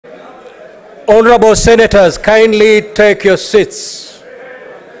Honorable Senators, kindly take your seats.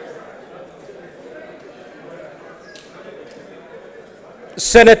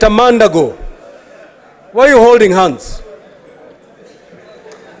 Senator Mandago, why are you holding hands?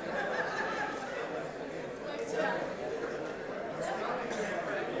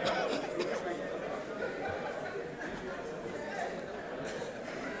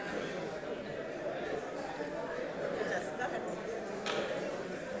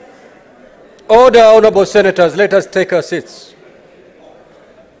 Order, Honorable Senators, let us take our seats.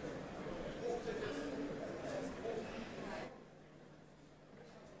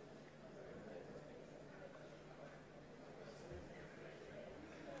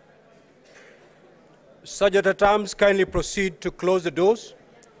 Sergeant at Arms, kindly proceed to close the doors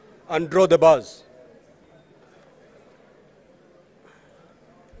and draw the bars.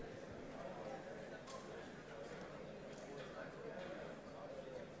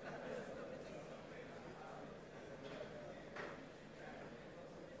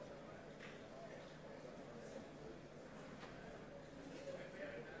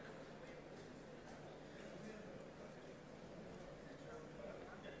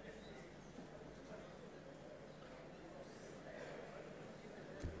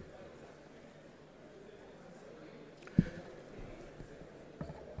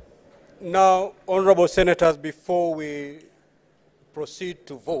 Now, Honorable Senators, before we proceed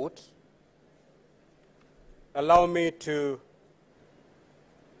to vote, allow me to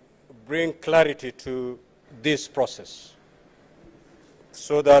bring clarity to this process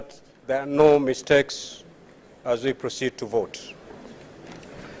so that there are no mistakes as we proceed to vote.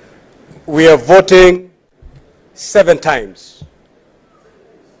 We are voting 7 times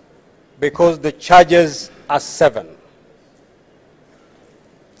because the charges are 7.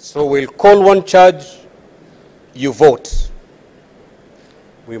 So we'll call one charge, you vote.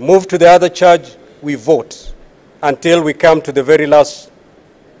 We move to the other charge, we vote, until we come to the very last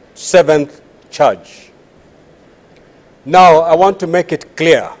 7th charge. Now, I want to make it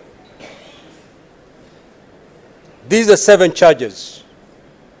clear. These are 7 charges.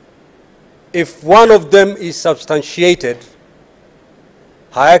 If one of them is substantiated,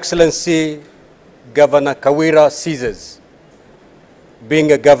 Her Excellency Governor Kawira ceases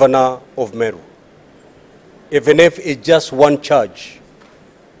being a governor of Meru, even if it's just one charge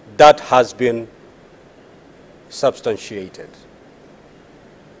that has been substantiated.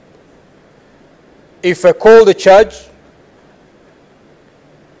 If I call the charge,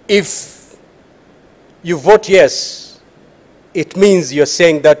 if you vote yes, it means you're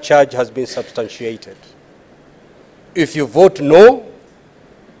saying that charge has been substantiated. If you vote no,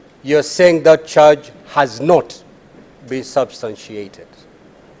 you're saying that charge has not been substantiated.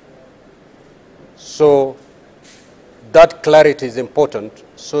 So that clarity is important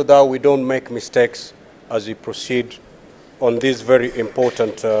so that we don't make mistakes as we proceed on this very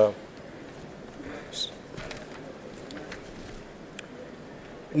important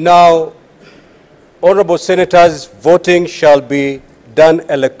Now, Honorable Senators, voting shall be done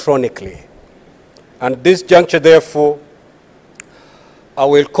electronically. And this juncture, therefore, I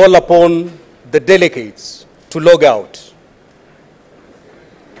will call upon the delegates to log out.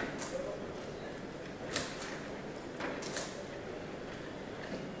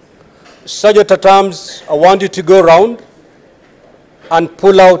 Sergeant at Arms, I want you to go around and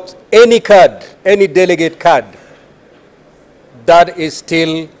pull out any card, any delegate card that is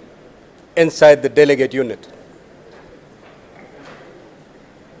still inside the delegate unit.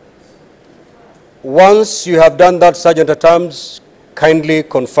 Once you have done that, Sergeant at Arms, kindly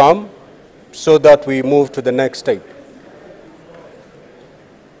confirm so that we move to the next step.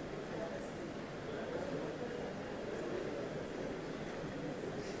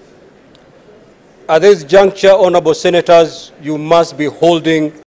 At this juncture, Honorable Senators, you must be holding